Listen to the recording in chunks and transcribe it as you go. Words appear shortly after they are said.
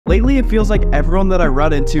Lately, it feels like everyone that I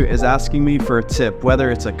run into is asking me for a tip,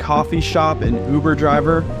 whether it's a coffee shop, an Uber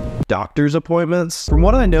driver, doctor's appointments. From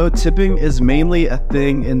what I know, tipping is mainly a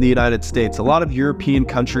thing in the United States. A lot of European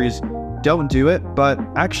countries don't do it, but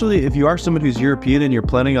actually, if you are someone who's European and you're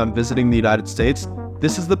planning on visiting the United States,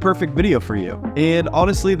 this is the perfect video for you. And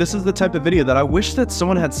honestly, this is the type of video that I wish that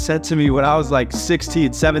someone had said to me when I was like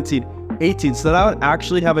 16, 17, 18, so that I would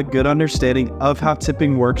actually have a good understanding of how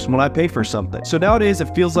tipping works when I pay for something. So nowadays,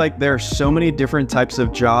 it feels like there are so many different types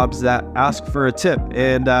of jobs that ask for a tip,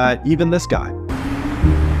 and even this guy.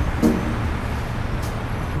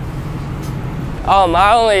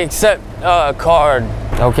 I only accept a card.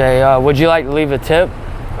 Okay, would you like to leave a tip?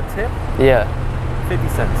 A tip? Yeah. 50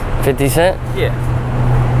 cents. 50 cent?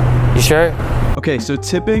 Yeah. You sure? Okay, so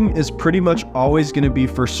tipping is pretty much always going to be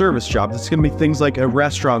for service jobs. It's going to be things like a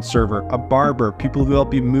restaurant server, a barber, people who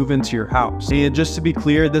help you move into your house. And just to be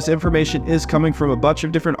clear, this information is coming from a bunch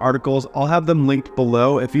of different articles. I'll have them linked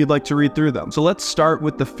below if you'd like to read through them. So let's start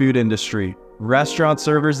with the food industry. Restaurant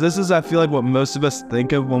servers, this is, I feel like, what most of us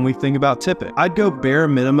think of when we think about tipping. I'd go bare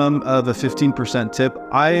minimum of a 15% tip.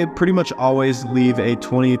 I pretty much always leave a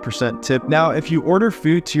 20% tip. Now, if you order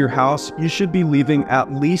food to your house, you should be leaving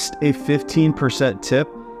at least a 15% tip.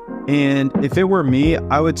 And if it were me,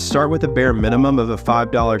 I would start with a bare minimum of a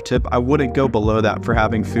 $5 tip. I wouldn't go below that for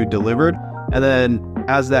having food delivered. And then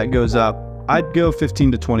as that goes up, I'd go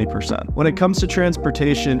 15 to 20%. When it comes to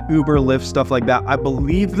transportation, Uber, Lyft, stuff like that, I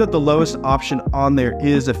believe that the lowest option on there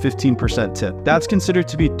is a 15% tip. That's considered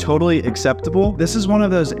to be totally acceptable. This is one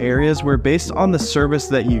of those areas where, based on the service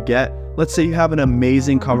that you get, let's say you have an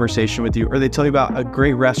amazing conversation with you, or they tell you about a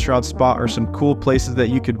great restaurant spot or some cool places that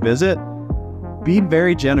you could visit, be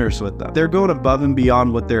very generous with them. They're going above and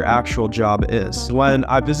beyond what their actual job is. When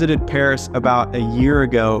I visited Paris about a year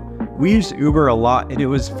ago, we used Uber a lot, and it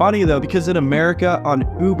was funny though, because in America on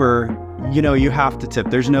Uber, you know, you have to tip.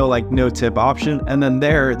 There's no no tip option. And then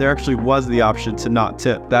there actually was the option to not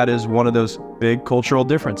tip. That is one of those big cultural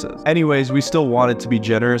differences. Anyways, we still wanted to be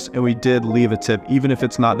generous, and we did leave a tip, even if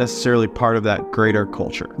it's not necessarily part of that greater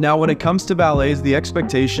culture. Now, when it comes to valets, the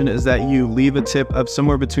expectation is that you leave a tip of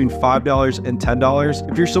somewhere between $5 and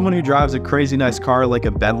 $10. If you're someone who drives a crazy nice car like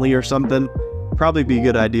a Bentley or something, probably be a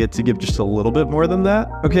good idea to give just a little bit more than that.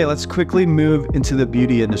 Okay, let's quickly move into the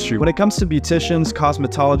beauty industry. When it comes to beauticians,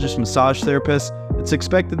 cosmetologists, massage therapists, it's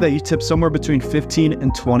expected that you tip somewhere between 15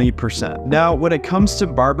 and 20%. Now, when it comes to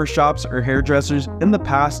barbershops or hairdressers, in the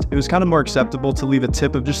past, it was kind of more acceptable to leave a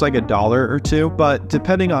tip of just like $1 or $2, but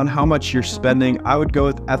depending on how much you're spending, I would go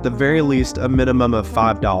with, at the very least, a minimum of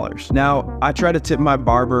 $5. Now, I try to tip my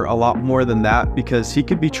barber a lot more than that because he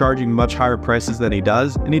could be charging much higher prices than he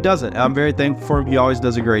does, and he doesn't. And I'm very thankful for him. He always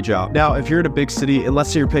does a great job. Now, if you're in a big city, and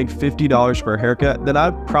let's say you're paying $50 for a haircut, then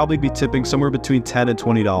I'd probably be tipping somewhere between $10 and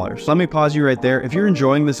 $20. Let me pause you right there. If you're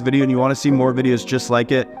enjoying this video and you want to see more videos just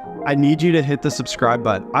like it, I need you to hit the subscribe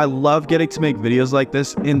button. I love getting to make videos like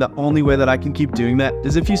this, and the only way that I can keep doing that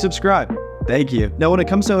is if you subscribe. Thank you. Now, when it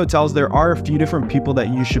comes to hotels, there are a few different people that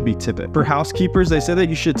you should be tipping. For housekeepers, they say that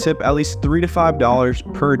you should tip at least $3 to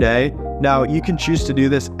 $5 per day. Now, you can choose to do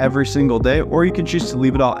this every single day, or you can choose to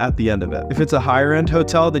leave it all at the end of it. If it's a higher end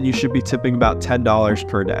hotel, then you should be tipping about $10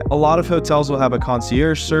 per day. A lot of hotels will have a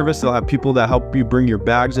concierge service. They'll have people that help you bring your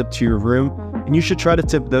bags up to your room, and you should try to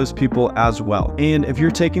tip those people as well. And if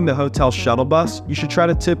you're taking the hotel shuttle bus, you should try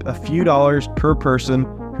to tip a few dollars per person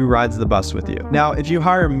who rides the bus with you. Now, if you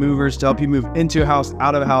hire movers to help you move into a house,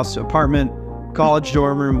 out of a house, apartment, college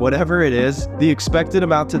dorm room, whatever it is, the expected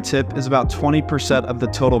amount to tip is about 20% of the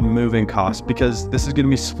total moving cost, because this is going to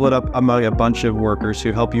be split up among a bunch of workers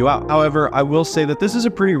who help you out. However, I will say that this is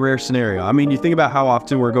a pretty rare scenario. I mean, you think about how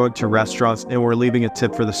often we're going to restaurants and we're leaving a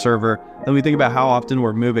tip for the server, and we think about how often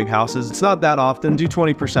we're moving houses. It's not that often. Do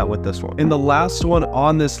 20% with this one. And the last one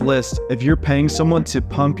on this list, if you're paying someone to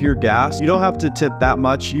pump your gas, you don't have to tip that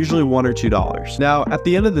much, usually $1 or $2. Now, at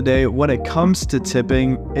the end of the day, when it comes to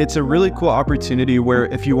tipping, it's a really cool opportunity where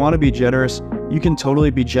if you want to be generous, you can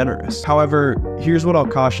totally be generous. However, here's what I'll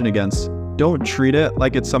caution against. Don't treat it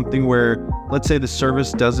like it's something where, let's say the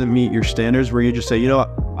service doesn't meet your standards, where you just say, you know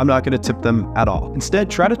what, I'm not going to tip them at all. Instead,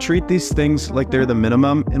 try to treat these things like they're the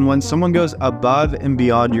minimum. And when someone goes above and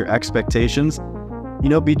beyond your expectations, you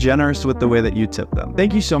know, be generous with the way that you tip them.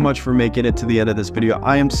 Thank you so much for making it to the end of this video.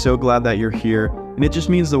 I am so glad that you're here, and it just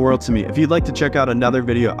means the world to me. If you'd like to check out another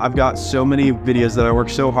video, I've got so many videos that I work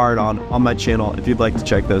so hard on my channel if you'd like to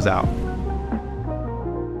check those out.